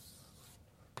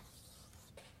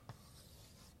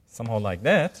somehow like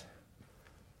that,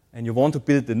 and you want to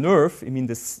build the nerve, I mean,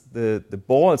 the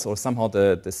balls or somehow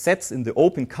the sets in the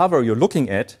open cover you're looking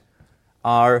at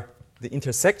are the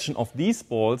intersection of these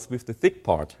balls with the thick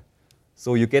part.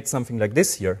 So you get something like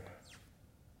this here.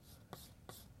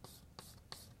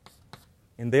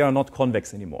 And they are not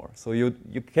convex anymore. So you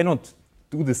cannot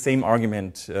do the same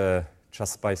argument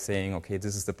just by saying, okay,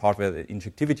 this is the part where the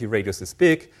injectivity radius is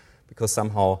big, because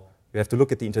somehow you have to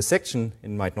look at the intersection, it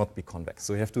might not be convex.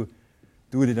 So you have to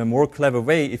do it in a more clever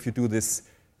way if you do this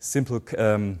simple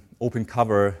open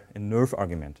cover and nerve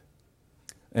argument.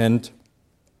 And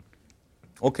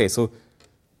okay, so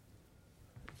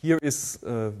here is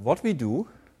what we do.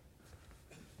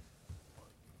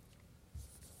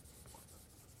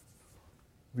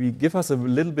 We give us a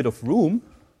little bit of room.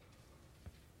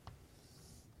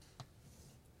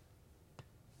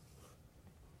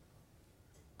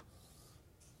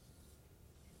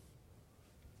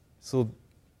 So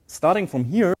starting from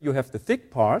here, you have the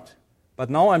thick part, but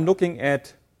now I'm looking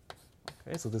at,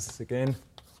 okay, so this is again,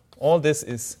 all this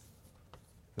is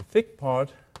the thick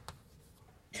part,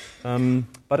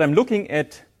 but I'm looking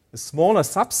at the smaller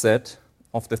subset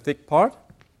of the thick part,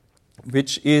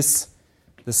 which is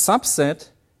the subset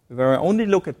where I only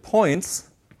look at points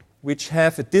which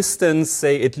have a distance,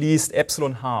 say, at least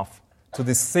epsilon half to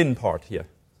this thin part here.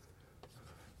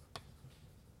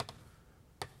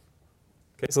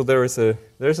 Okay, so there is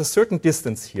a certain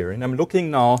distance here, and I'm looking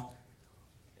now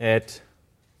at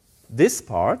this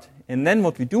part, and then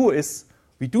what we do is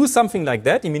we do something like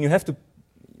that. I mean, you have to.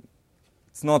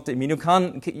 It's not. I mean, you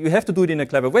can't. You have to do it in a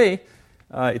clever way.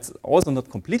 It's also not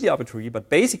completely arbitrary, but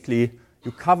basically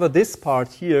you cover this part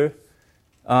here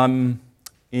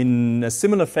in a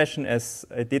similar fashion as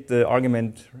I did the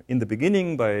argument in the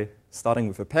beginning by starting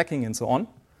with a packing and so on,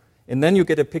 and then you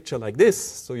get a picture like this.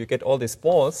 So you get all these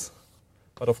balls.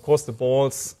 But of course, the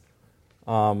balls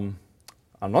are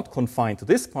not confined to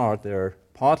this part. They're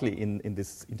partly in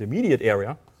this intermediate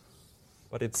area.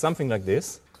 But it's something like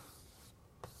this.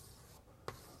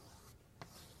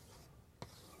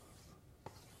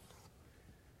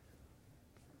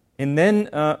 And then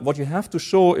what you have to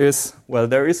show is, well,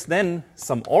 there is then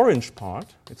some orange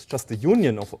part. It's just the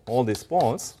union of all these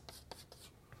balls.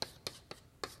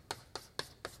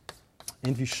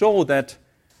 And we show that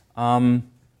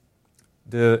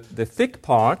the thick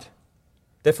part,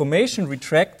 deformation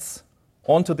retracts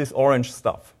onto this orange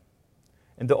stuff.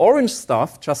 And the orange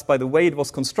stuff, just by the way it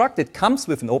was constructed, comes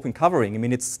with an open covering. I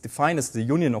mean, it's defined as the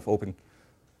union of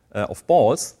of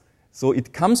balls. So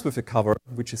it comes with a cover,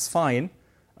 which is fine.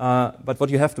 But what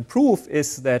you have to prove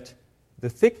is that the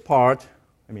thick part,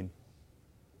 I mean,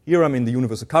 here I'm in the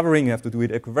universal covering. You have to do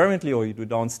it equivariantly or you do it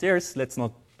downstairs. Let's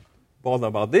not bother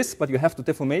about this. But you have to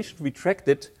deformation retract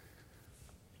it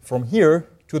from here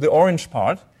to the orange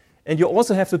part. And you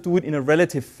also have to do it in a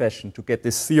relative fashion to get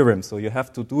this theorem. So you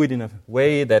have to do it in a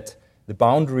way that the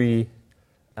boundary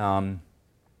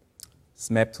is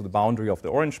mapped to the boundary of the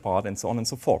orange part and so on and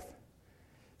so forth.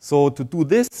 So to do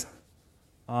this,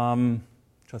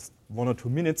 just 1 or 2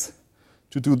 minutes,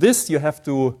 to do this you have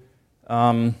to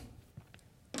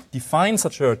define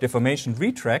such a deformation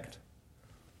retract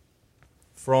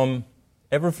from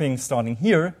everything starting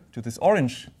here to this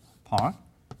orange part.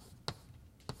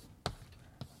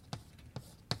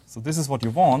 So this is what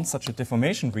you want, such a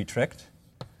deformation retract.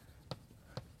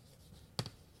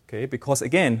 Okay, because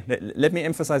again, let me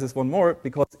emphasize this one more,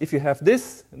 because if you have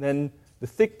this, then the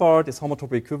thick part is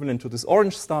homotopy equivalent to this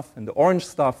orange stuff, and the orange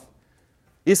stuff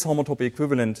is homotopy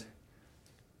equivalent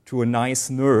to a nice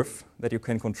nerve that you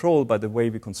can control by the way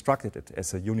we constructed it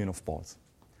as a union of balls.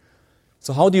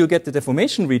 So how do you get the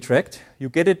deformation retract? You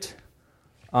get it,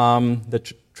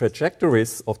 the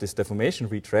trajectories of this deformation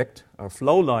retract are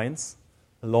flow lines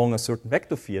along a certain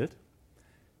vector field.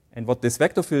 And what this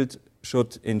vector field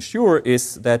should ensure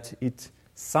is that it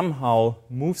somehow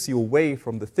moves you away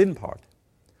from the thin part.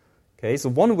 Okay, so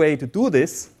one way to do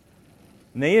this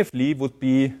naively would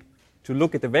be to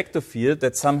look at the vector field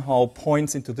that somehow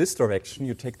points into this direction.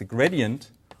 You take the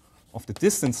gradient of the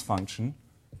distance function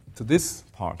to this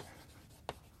part.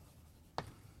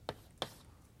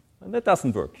 And that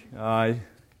doesn't work.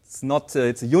 It's not.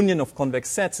 It's a union of convex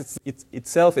sets.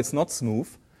 It's not smooth.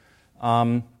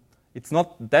 It's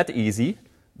not that easy.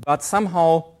 But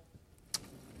somehow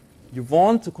you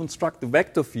want to construct the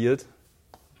vector field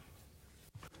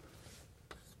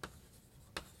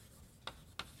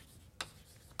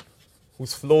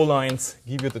whose flow lines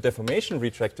give you the deformation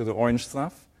retract to the orange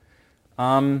stuff.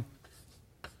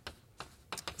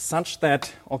 Such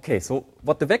that, okay, so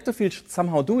what the vector field should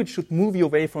somehow do, it should move you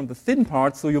away from the thin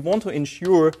part, so you want to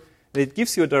ensure that it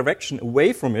gives you a direction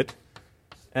away from it,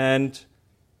 and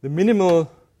the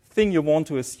minimal thing you want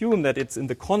to assume that it's in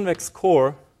the convex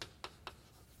core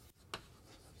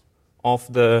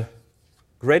of the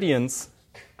gradients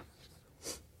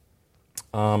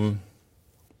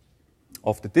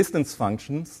of the distance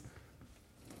functions.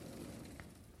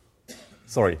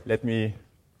 Sorry, let me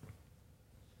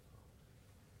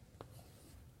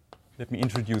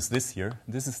introduce this here.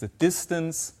 This is the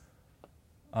distance.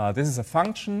 This is a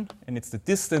function, and it's the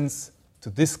distance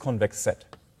to this convex set.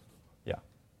 Yeah.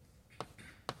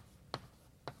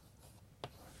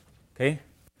 Okay.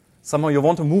 Somehow you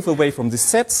want to move away from these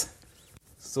sets,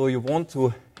 so you want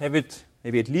to have it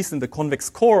maybe at least in the convex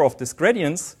core of these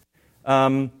gradients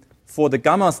for the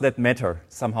gammas that matter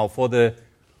somehow, for the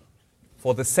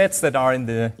sets that are in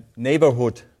the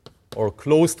neighborhood or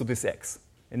close to this x,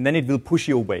 and then it will push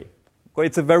you away.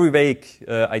 It's a very vague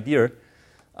idea,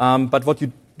 but what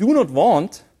you do not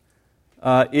want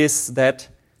is that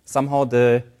somehow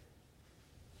the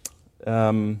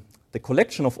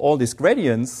collection of all these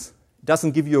gradients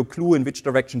doesn't give you a clue in which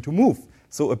direction to move.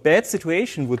 So a bad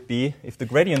situation would be if the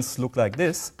gradients look like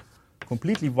this,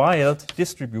 completely wild,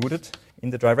 distributed in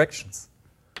the directions.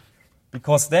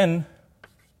 Because then,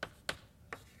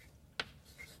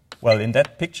 well, in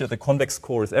that picture, the convex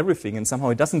core is everything, and somehow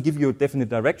it doesn't give you a definite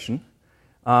direction.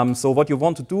 So what you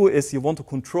want to do is you want to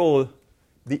control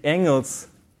the angles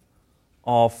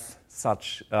of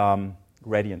such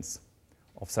gradients,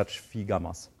 of such phi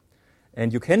gammas.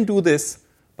 And you can do this,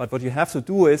 but what you have to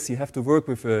do is you have to work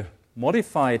with a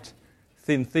modified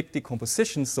thin-thick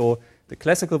decomposition. So the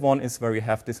classical one is where you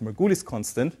have this Margulis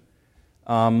constant.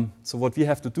 So what we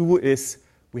have to do is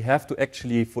we have to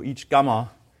actually, for each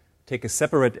gamma, take a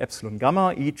separate epsilon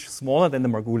gamma, each smaller than the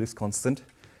Margulis constant,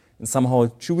 and somehow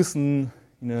choose in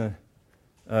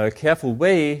a careful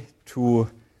way to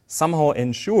somehow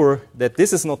ensure that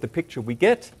this is not the picture we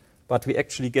get, but we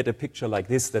actually get a picture like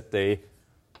this, that they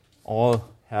all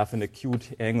have an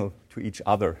acute angle to each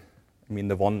other. I mean,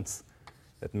 the ones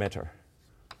that matter.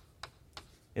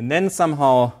 And then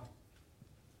somehow,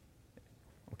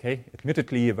 okay,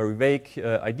 admittedly a very vague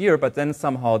idea, but then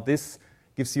somehow this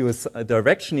gives you a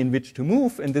direction in which to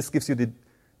move, and this gives you the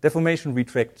deformation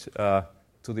retract to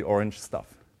the orange stuff.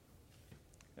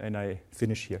 And I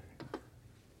finish here.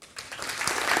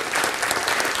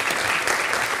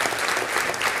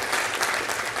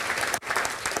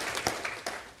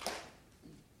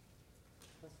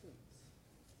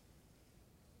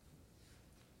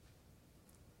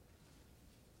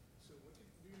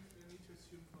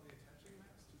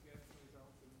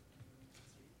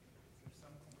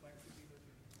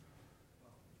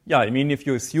 Yeah, I mean, if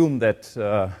you assume that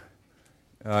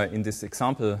in this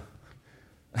example,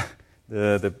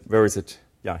 where is it?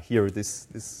 Yeah, here,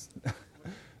 this.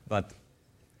 But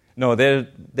no,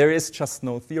 there is just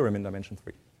no theorem in dimension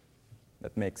 3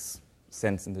 that makes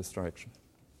sense in this direction.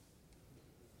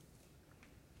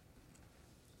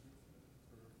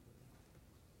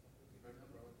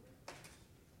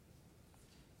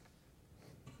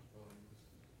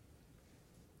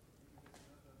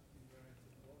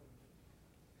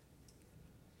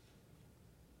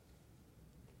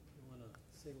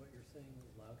 Say what you're saying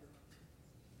louder.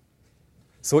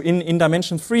 So in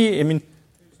dimension 3, I mean,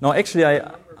 no, actually I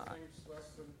Less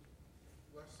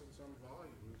than some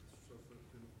volume, so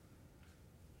if in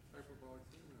hyperbolic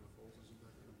three manifolds, isn't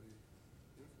that going to be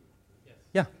infinite?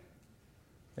 Yes.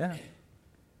 yeah.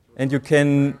 And you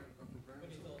can. But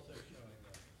he's also showing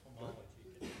the homology.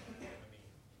 I mean,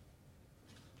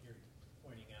 you're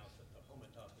pointing out that the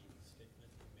homotopy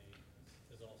statement you made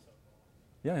is also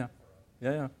wrong.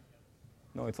 Yeah.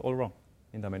 No, it's all wrong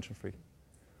in dimension 3.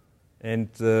 And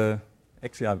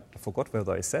actually, I forgot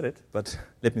whether I said it, but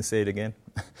let me say it again.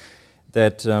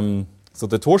 That so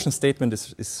the torsion statement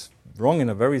is wrong in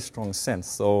a very strong sense.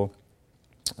 So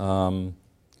you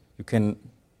can,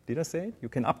 did I say it? You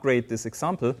can upgrade this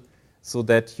example so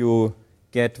that you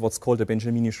get what's called a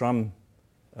Benjamini-Schramm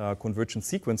convergent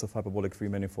sequence of hyperbolic free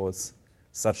manifolds,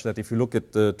 such that if you look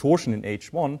at the torsion in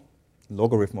H1,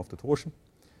 logarithm of the torsion,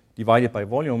 divided by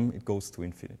volume, it goes to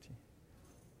infinity.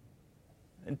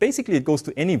 And basically, it goes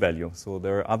to any value. So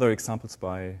there are other examples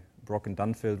by Brock and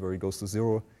Dunfeld where it goes to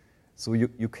 0. So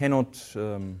you cannot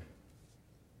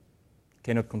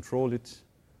control it.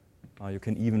 You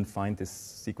can even find this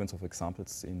sequence of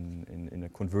examples in a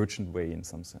convergent way in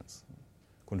some sense,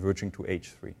 converging to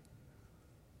H3. You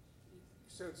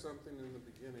said something in the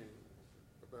beginning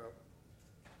about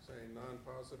saying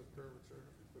non-positive curvature.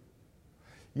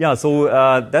 Yeah, so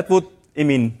that would, I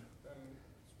mean, Then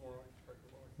it's more like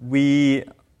hyperbolic.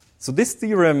 so this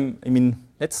theorem, I mean,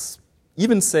 let's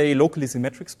even say locally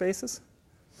symmetric spaces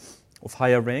of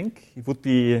higher rank. It would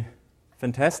be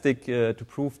fantastic to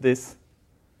prove this.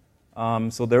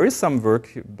 So there is some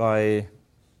work by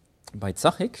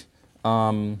Zachik.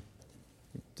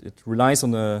 It relies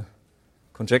on a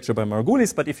conjecture by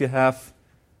Margulis, but if you have,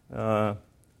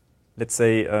 let's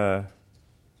say, a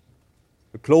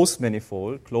closed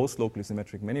manifold, closed locally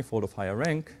symmetric manifold of higher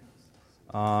rank,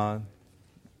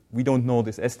 we don't know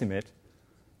this estimate.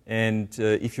 And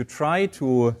if you try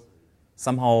to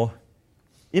somehow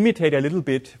imitate a little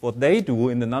bit what they do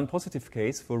in the non-positive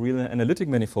case for real analytic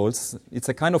manifolds, it's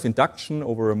a kind of induction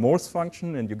over a Morse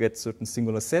function, and you get certain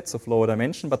singular sets of lower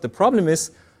dimension. But the problem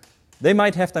is they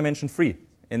might have dimension 3.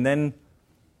 And then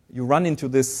you run into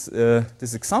this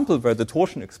example where the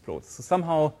torsion explodes. So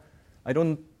somehow we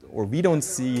don't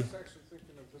see. I was actually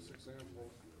thinking of this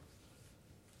example.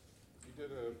 If you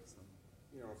did a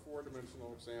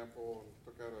 4-dimensional example and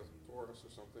took out a torus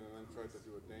or something and then tried to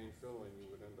do a Dane filling, you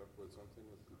would end up with something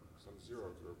with some zero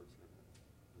curvature.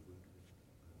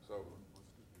 So,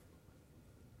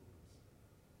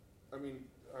 I mean,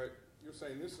 you're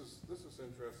saying this is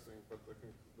interesting, but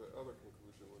the other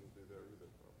conclusion wouldn't be there either,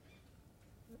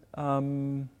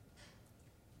 probably.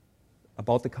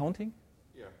 About the counting?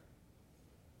 Yeah.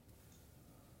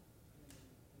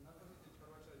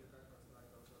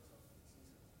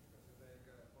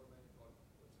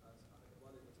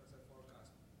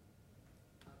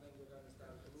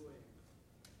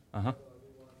 Uh-huh.